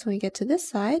 And then once we get to this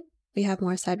side, we have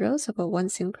more side rows, so put 1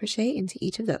 single crochet into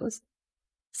each of those.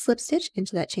 Slip stitch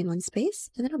into that chain 1 space,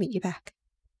 and then I'll meet you back.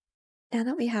 Now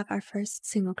that we have our first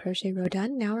single crochet row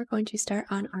done, now we're going to start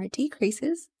on our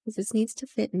decreases, because this needs to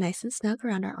fit nice and snug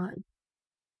around our arm.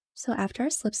 So after our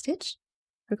slip stitch,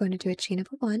 we're going to do a chain of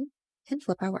 1 and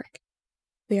flip our work.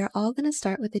 We are all going to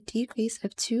start with a decrease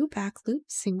of 2 back loop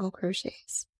single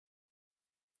crochets.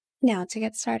 Now to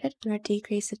get started on our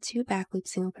decrease of 2 back loop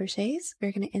single crochets,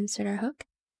 we're going to insert our hook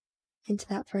into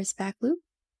that first back loop,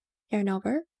 yarn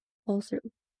over, pull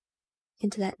through.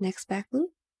 Into that next back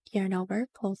loop, yarn over,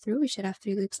 pull through. We should have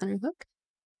 3 loops on our hook.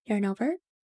 Yarn over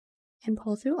and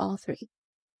pull through all 3.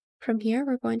 From here,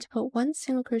 we're going to put 1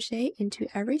 single crochet into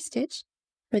every stitch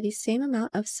for the same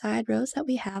amount of side rows that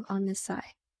we have on this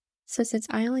side. So since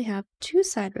I only have 2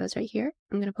 side rows right here,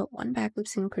 I'm going to put 1 back loop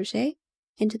single crochet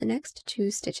into the next 2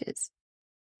 stitches.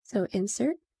 So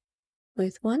insert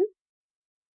with 1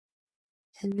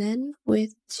 and then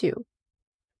with 2.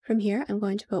 From here, I'm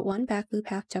going to put 1 back loop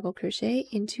half double crochet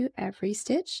into every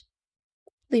stitch,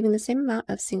 leaving the same amount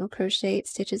of single crochet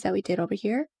stitches that we did over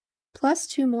here, plus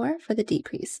 2 more for the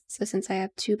decrease. So since I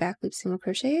have 2 back loop single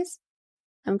crochets,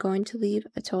 I'm going to leave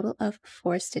a total of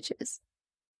 4 stitches.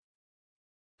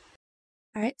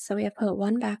 Alright, so we have put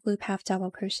 1 back loop half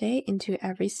double crochet into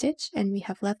every stitch, and we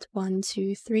have left 1,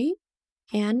 2, 3,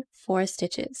 and 4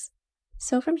 stitches.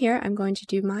 So from here, I'm going to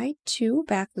do my 2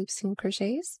 back loop single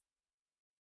crochets.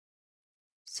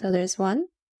 So there's 1,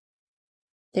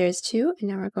 there's 2, and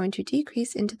now we're going to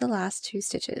decrease into the last 2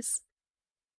 stitches.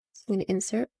 So I'm going to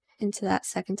insert into that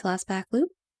second to last back loop,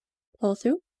 pull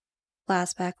through,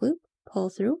 last back loop, pull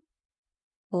through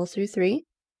 3,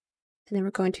 and then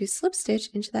we're going to slip stitch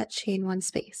into that chain 1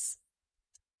 space.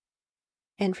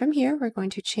 And from here, we're going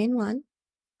to chain 1,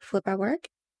 flip our work,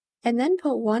 and then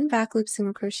put 1 back loop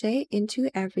single crochet into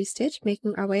every stitch,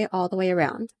 making our way all the way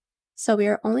around. So we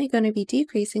are only going to be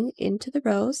decreasing into the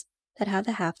rows that have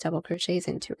the half double crochets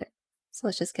into it. So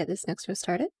let's just get this next row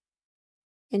started.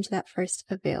 Into that first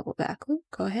available back loop,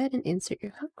 go ahead and insert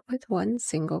your hook with 1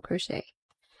 single crochet.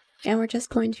 And we're just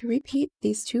going to repeat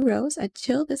these 2 rows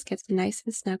until this gets nice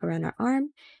and snug around our arm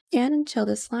and until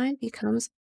this line becomes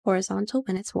horizontal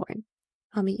when it's worn.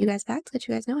 I'll meet you guys back to let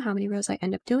you guys know how many rows I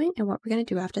end up doing and what we're going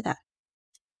to do after that.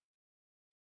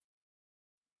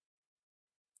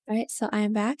 Alright, so I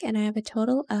am back and I have a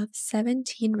total of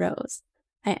 17 rows.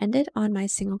 I ended on my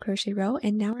single crochet row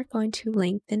and now we're going to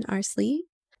lengthen our sleeve.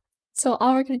 So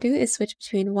all we're going to do is switch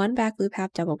between 1 back loop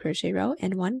half double crochet row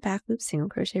and 1 back loop single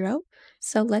crochet row.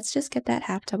 So let's just get that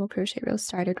half double crochet row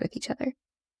started with each other.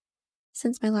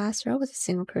 Since my last row was a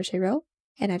single crochet row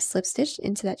and I've slip stitched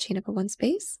into that chain up of 1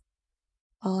 space,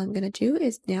 all I'm going to do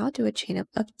is now do a chain up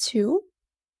of 2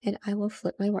 and I will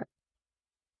flip my work.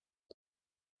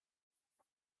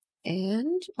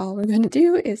 And all we're going to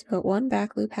do is put 1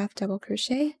 back loop half double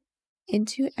crochet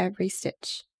into every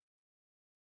stitch.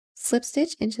 Slip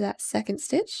stitch into that second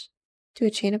stitch, do a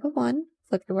chain up of 1,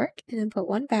 flip your work, and then put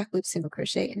 1 back loop single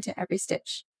crochet into every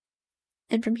stitch.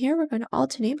 And from here, we're going to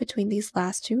alternate between these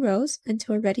last 2 rows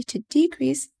until we're ready to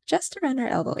decrease just around our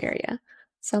elbow area.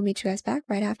 So I'll meet you guys back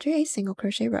right after a single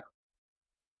crochet row.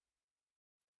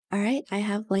 Alright, I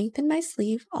have lengthened my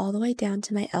sleeve all the way down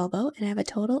to my elbow, and I have a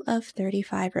total of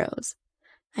 35 rows.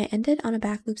 I ended on a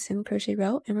back loop single crochet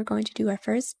row, and we're going to do our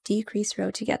first decrease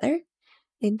row together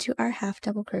into our half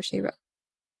double crochet row.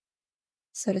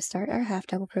 So to start our half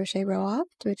double crochet row off,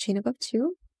 do a chain up of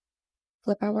 2,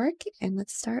 flip our work, and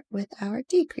let's start with our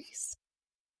decrease.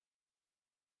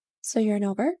 So yarn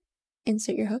over,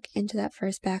 insert your hook into that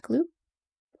first back loop,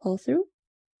 pull through,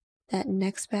 that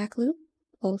next back loop,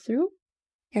 pull through,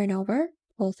 yarn over,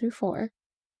 pull through 4.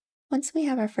 Once we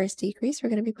have our first decrease, we're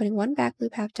going to be putting 1 back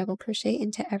loop half double crochet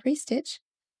into every stitch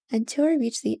until we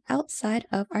reach the outside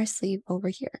of our sleeve over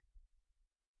here.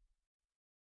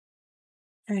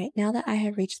 Alright, now that I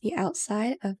have reached the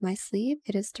outside of my sleeve,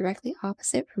 it is directly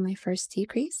opposite from my first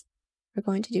decrease. We're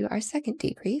going to do our second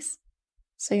decrease.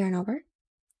 So yarn over,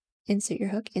 insert your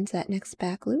hook into that next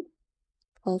back loop,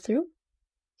 pull through,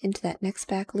 into that next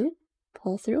back loop,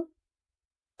 pull through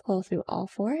all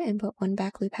 4, and put 1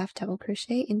 back loop half double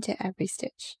crochet into every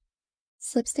stitch.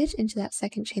 Slip stitch into that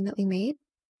second chain that we made,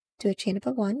 do a chain up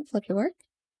of 1, flip your work,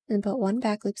 and put 1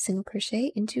 back loop single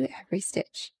crochet into every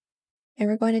stitch. And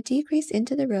we're going to decrease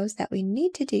into the rows that we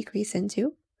need to decrease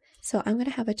into. So I'm going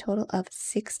to have a total of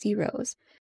 60 rows.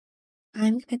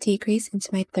 I'm going to decrease into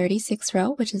my 36th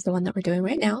row, which is the one that we're doing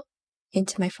right now,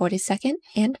 into my 42nd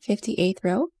and 58th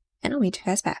row, and I'll meet you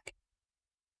guys back.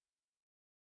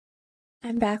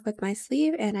 I'm back with my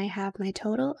sleeve and I have my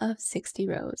total of 60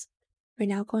 rows. We're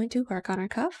now going to work on our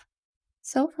cuff.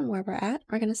 So from where we're at,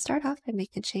 we're going to start off by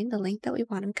making the chain the length that we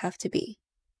want our cuff to be.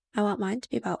 I want mine to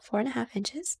be about 4.5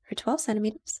 inches or 12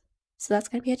 centimeters, so that's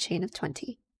going to be a chain of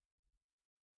 20.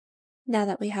 Now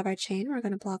that we have our chain, we're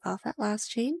going to block off that last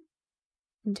chain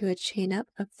and do a chain up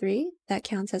of 3. That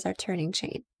counts as our turning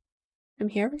chain. From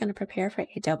here, we're going to prepare for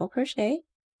a double crochet,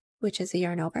 which is a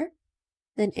yarn over.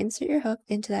 Then insert your hook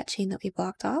into that chain that we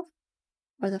blocked off,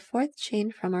 or the 4th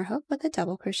chain from our hook with a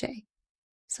double crochet.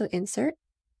 So insert,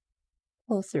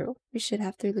 pull through. We should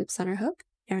have 3 loops on our hook,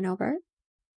 yarn over,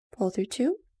 pull through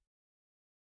 2,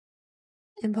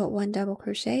 and put 1 double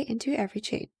crochet into every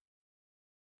chain.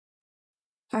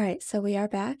 Alright, so we are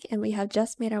back and we have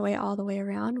just made our way all the way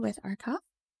around with our cuff,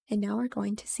 and now we're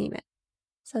going to seam it.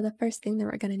 So the first thing that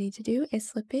we're going to need to do is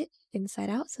slip it inside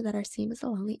out so that our seam is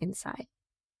along the inside.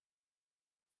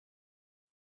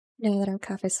 Now that our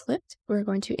cuff is slipped, we're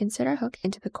going to insert our hook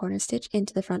into the corner stitch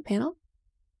into the front panel,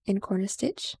 in corner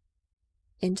stitch,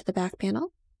 into the back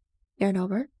panel, yarn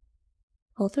over,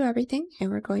 pull through everything,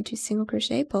 and we're going to single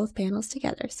crochet both panels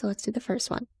together. So let's do the first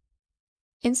one.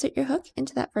 Insert your hook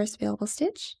into that first available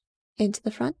stitch, into the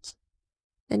front,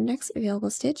 then next available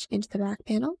stitch into the back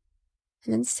panel,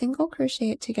 and then single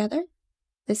crochet it together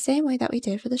the same way that we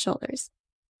did for the shoulders.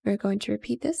 We're going to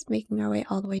repeat this, making our way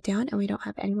all the way down, and we don't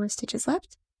have any more stitches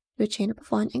left. Do a chain up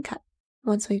of 1 and cut.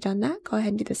 Once we've done that, go ahead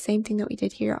and do the same thing that we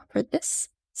did here for this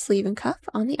sleeve and cuff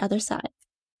on the other side.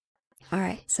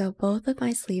 Alright, so both of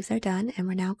my sleeves are done, and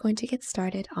we're now going to get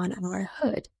started on our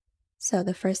hood. So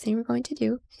the first thing we're going to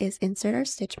do is insert our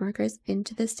stitch markers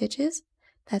into the stitches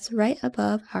that's right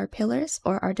above our pillars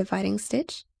or our dividing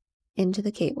stitch into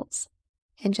the cables.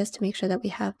 And just to make sure that we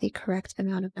have the correct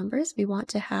amount of numbers, we want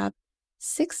to have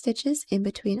 6 stitches in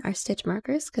between our stitch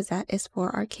markers because that is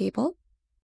for our cable.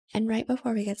 And right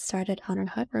before we get started on our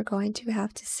hood, we're going to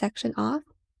have to section off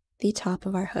the top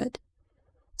of our hood.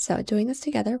 So doing this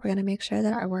together, we're going to make sure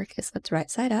that our work is flipped right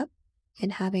side up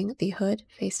and having the hood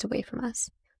faced away from us.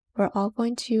 We're all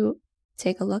going to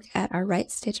take a look at our right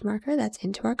stitch marker that's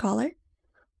into our collar.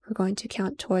 We're going to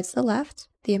count towards the left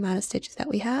the amount of stitches that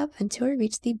we have until we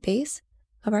reach the base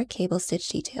of our cable stitch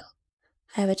detail.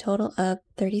 I have a total of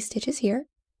 30 stitches here.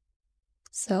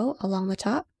 So along the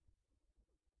top,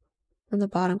 from the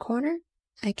bottom corner,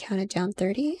 I counted down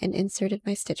 30 and inserted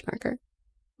my stitch marker.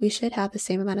 We should have the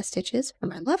same amount of stitches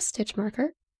from our left stitch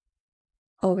marker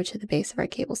over to the base of our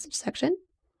cable stitch section.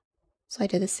 So I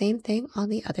did the same thing on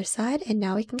the other side, and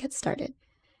now we can get started.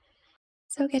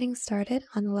 So getting started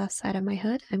on the left side of my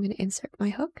hood, I'm going to insert my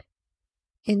hook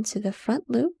into the front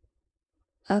loop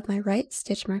of my right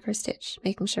stitch marker stitch,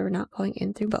 making sure we're not going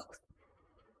in through both.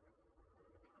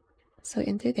 So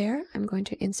in through there, I'm going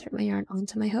to insert my yarn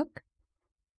onto my hook,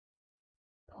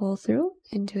 pull through,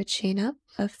 and do a chain up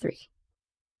of 3.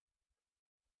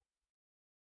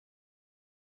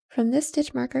 From this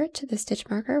stitch marker to this stitch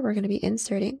marker, we're going to be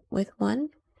inserting with 1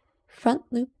 front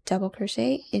loop double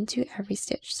crochet into every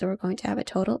stitch. So we're going to have a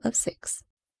total of 6.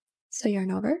 So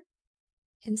yarn over,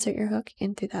 insert your hook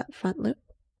into that front loop,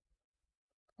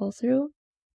 pull through,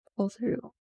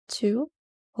 2,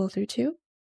 pull through 2,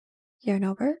 yarn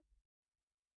over,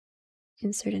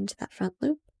 insert into that front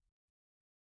loop,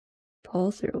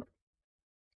 pull through.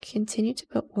 Continue to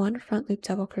put 1 front loop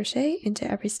double crochet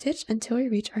into every stitch until we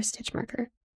reach our stitch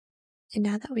marker. And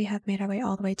now that we have made our way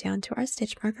all the way down to our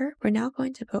stitch marker, we're now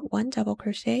going to put 1 double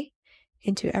crochet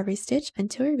into every stitch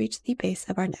until we reach the base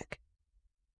of our neck.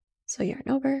 So yarn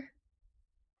over,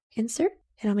 insert,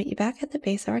 and I'll meet you back at the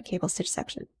base of our cable stitch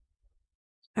section.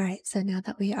 Alright, so now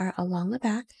that we are along the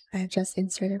back, I've just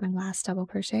inserted my last double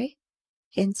crochet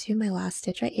into my last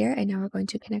stitch right here, and now we're going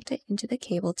to connect it into the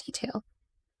cable detail.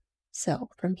 So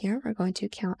from here, we're going to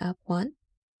count up 1,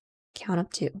 count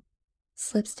up 2,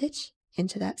 slip stitch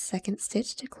into that second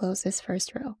stitch to close this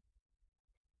first row.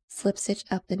 Slip stitch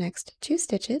up the next 2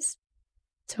 stitches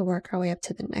to work our way up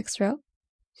to the next row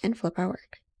and flip our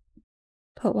work.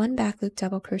 Put 1 back loop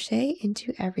double crochet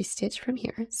into every stitch from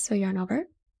here. So yarn over,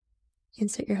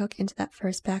 insert your hook into that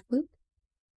first back loop,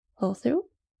 pull through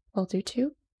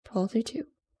 2, pull through 2.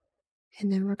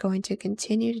 And then we're going to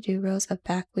continue to do rows of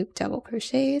back loop double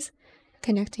crochets,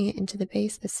 connecting it into the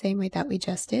base the same way that we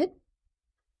just did.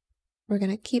 We're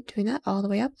going to keep doing that all the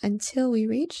way up until we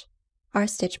reach our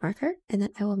stitch marker, and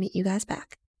then I will meet you guys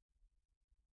back.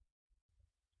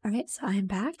 Alright, so I'm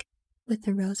back with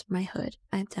the rows for my hood.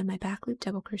 I've done my back loop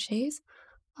double crochets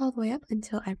all the way up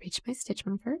until I reach my stitch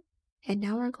marker, and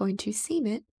now we're going to seam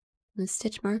it from the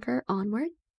stitch marker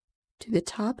onward to the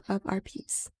top of our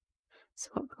piece. So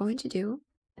what we're going to do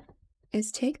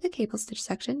is take the cable stitch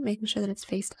section, making sure that it's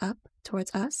faced up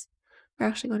towards us. We're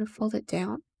actually going to fold it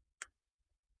down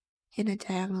in a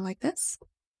diagonal like this,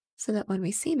 so that when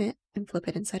we seam it and flip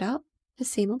it inside out, the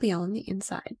seam will be on the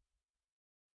inside.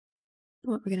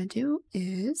 What we're going to do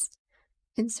is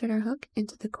insert our hook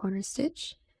into the corner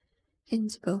stitch,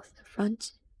 into both the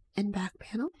front and back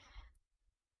panel.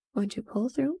 Going to pull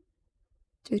through,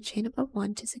 do a chain up of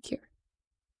 1 to secure.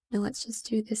 Now let's just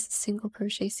do this single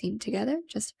crochet seam together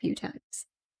just a few times.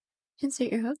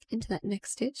 Insert your hook into that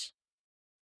next stitch,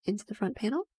 into the front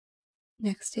panel,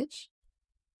 next stitch,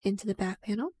 into the back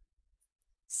panel,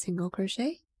 single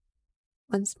crochet,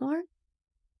 once more,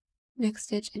 next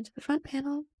stitch into the front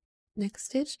panel, next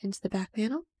stitch into the back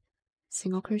panel,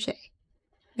 single crochet.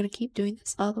 We're going to keep doing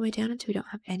this all the way down until we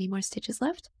don't have any more stitches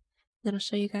left. Then I'll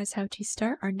show you guys how to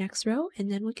start our next row,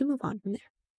 and then we can move on from there.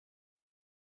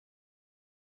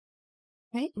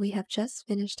 Right, we have just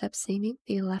finished up seaming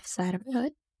the left side of the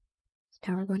hood.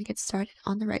 Now we're going to get started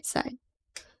on the right side.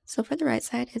 So for the right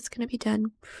side, it's going to be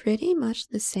done pretty much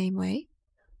the same way.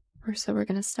 So we're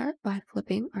going to start by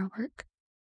flipping our work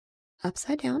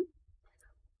upside down.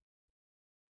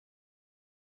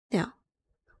 Now,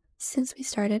 since we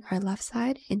started our left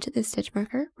side into this stitch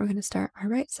marker, we're going to start our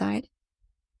right side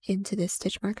into this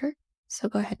stitch marker. So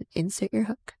go ahead and insert your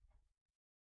hook.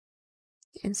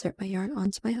 Insert my yarn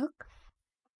onto my hook.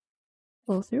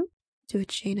 Pull through, do a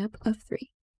chain up of 3.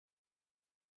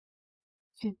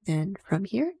 And then from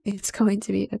here, it's going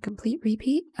to be a complete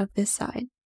repeat of this side.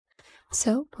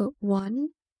 So put 1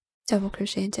 double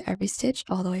crochet into every stitch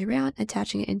all the way around,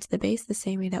 attaching it into the base the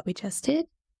same way that we just did.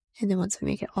 And then once we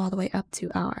make it all the way up to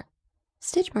our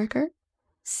stitch marker,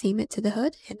 seam it to the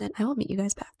hood, and then I will meet you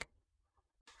guys back.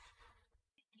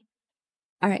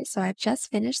 Alright, so I've just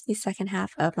finished the second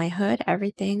half of my hood.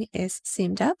 Everything is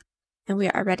seamed up, and we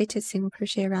are ready to single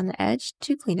crochet around the edge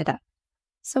to clean it up.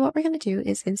 So what we're going to do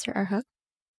is insert our hook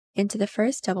into the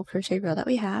first double crochet row that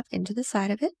we have, into the side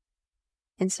of it,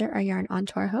 insert our yarn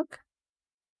onto our hook,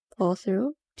 pull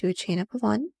through, do a chain up of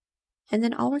 1, and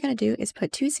then all we're going to do is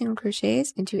put 2 single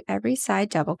crochets into every side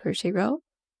double crochet row,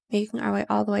 making our way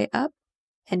all the way up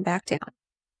and back down.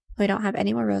 We don't have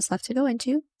any more rows left to go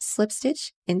into. Slip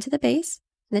stitch into the base,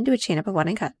 and then do a chain up of 1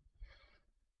 and cut.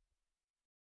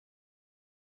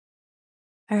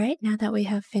 Alright, now that we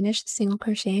have finished single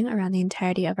crocheting around the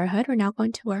entirety of our hood, we're now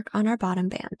going to work on our bottom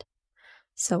band.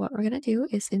 So what we're going to do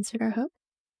is insert our hook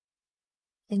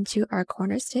into our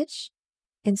corner stitch,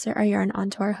 insert our yarn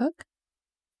onto our hook,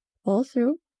 pull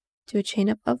through, do a chain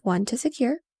up of 1 to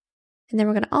secure, and then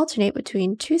we're going to alternate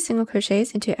between 2 single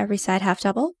crochets into every side half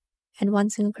double and 1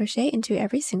 single crochet into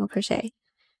every single crochet.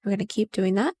 We're going to keep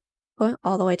doing that, going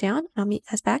all the way down, and I'll meet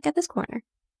us back at this corner.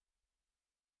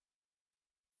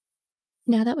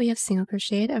 Now that we have single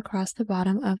crocheted across the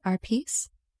bottom of our piece,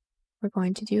 we're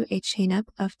going to do a chain up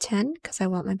of 10 because I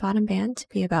want my bottom band to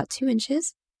be about 2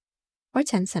 inches or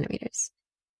 10 centimeters.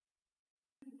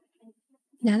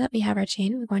 Now that we have our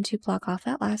chain, we're going to block off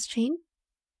that last chain,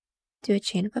 do a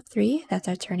chain up of 3, that's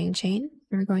our turning chain,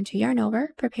 and we're going to yarn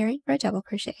over, preparing for a double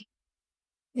crochet.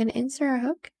 We're going to insert our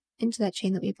hook into that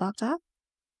chain that we blocked off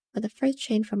with the first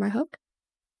chain from our hook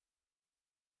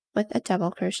with a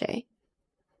double crochet.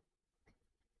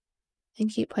 And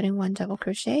keep putting 1 double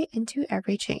crochet into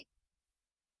every chain.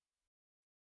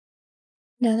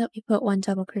 Now that we put 1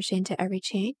 double crochet into every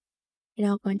chain, we're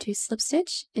now going to slip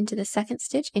stitch into the second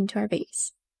stitch into our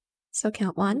base. So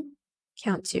count 1,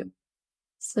 count 2.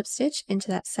 Slip stitch into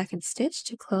that second stitch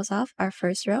to close off our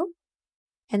first row.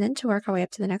 And then to work our way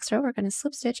up to the next row, we're going to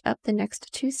slip stitch up the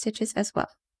next 2 stitches as well.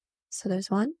 So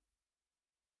there's 1,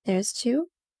 there's 2,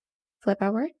 flip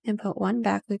our work, and put 1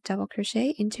 back loop double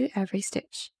crochet into every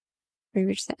stitch. We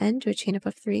reach the end, do a chain up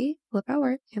of 3, flip our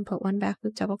work, and put 1 back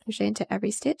loop double crochet into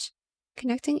every stitch,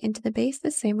 connecting into the base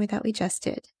the same way that we just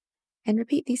did. And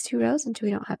repeat these 2 rows until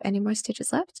we don't have any more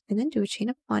stitches left, and then do a chain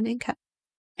up 1 and cut.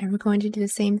 And we're going to do the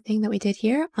same thing that we did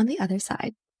here on the other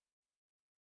side.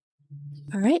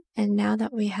 Alright, and now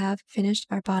that we have finished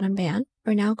our bottom band,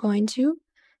 we're now going to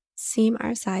seam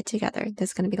our side together. This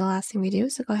is going to be the last thing we do,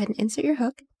 so go ahead and insert your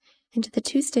hook into the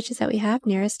 2 stitches that we have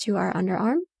nearest to our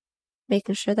underarm,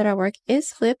 making sure that our work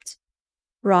is flipped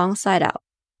wrong side out.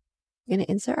 We're going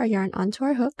to insert our yarn onto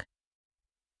our hook,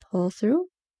 pull through,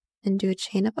 and do a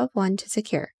chain up of 1 to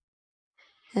secure.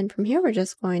 And from here, we're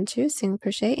just going to single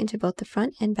crochet into both the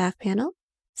front and back panel.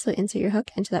 So insert your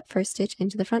hook into that first stitch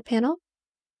into the front panel,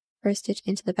 first stitch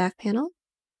into the back panel,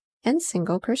 and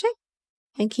single crochet.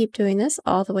 And keep doing this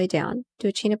all the way down. Do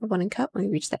a chain up of 1 and cut when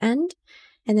we reach the end,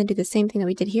 and then do the same thing that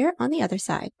we did here on the other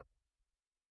side.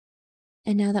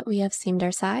 And now that we have seamed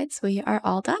our sides, we are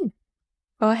all done.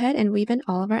 Go ahead and weave in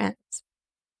all of our ends.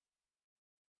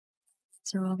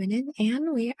 So woven in,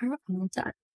 and we are all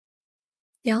done.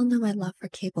 Y'all know my love for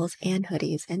cables and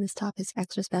hoodies, and this top is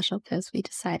extra special because we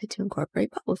decided to incorporate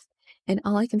both. And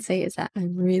all I can say is that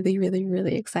I'm really, really,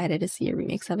 really excited to see a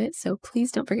remix of it, so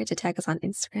please don't forget to tag us on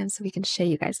Instagram so we can show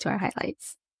you guys to our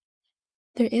highlights.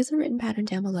 There is a written pattern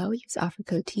down below. Use offer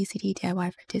code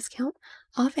TCDDIY for a discount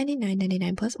off any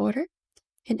 $9.99 plus order,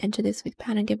 and enter this week's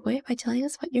pattern giveaway by telling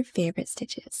us what your favorite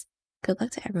stitch is. Good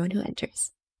luck to everyone who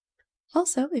enters.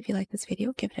 Also, if you like this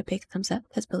video, give it a big thumbs up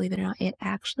because believe it or not, it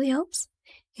actually helps.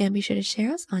 And be sure to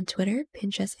share us on Twitter,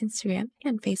 Pinterest, Instagram,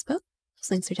 and Facebook. Those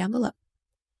links are down below.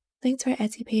 Link to our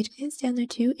Etsy page is down there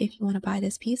too if you want to buy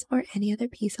this piece or any other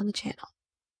piece on the channel.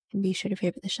 And be sure to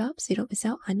favorite the shop so you don't miss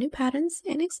out on new patterns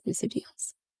and exclusive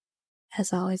deals.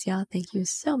 As always, y'all, thank you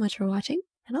so much for watching,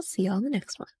 and I'll see y'all in the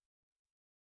next one.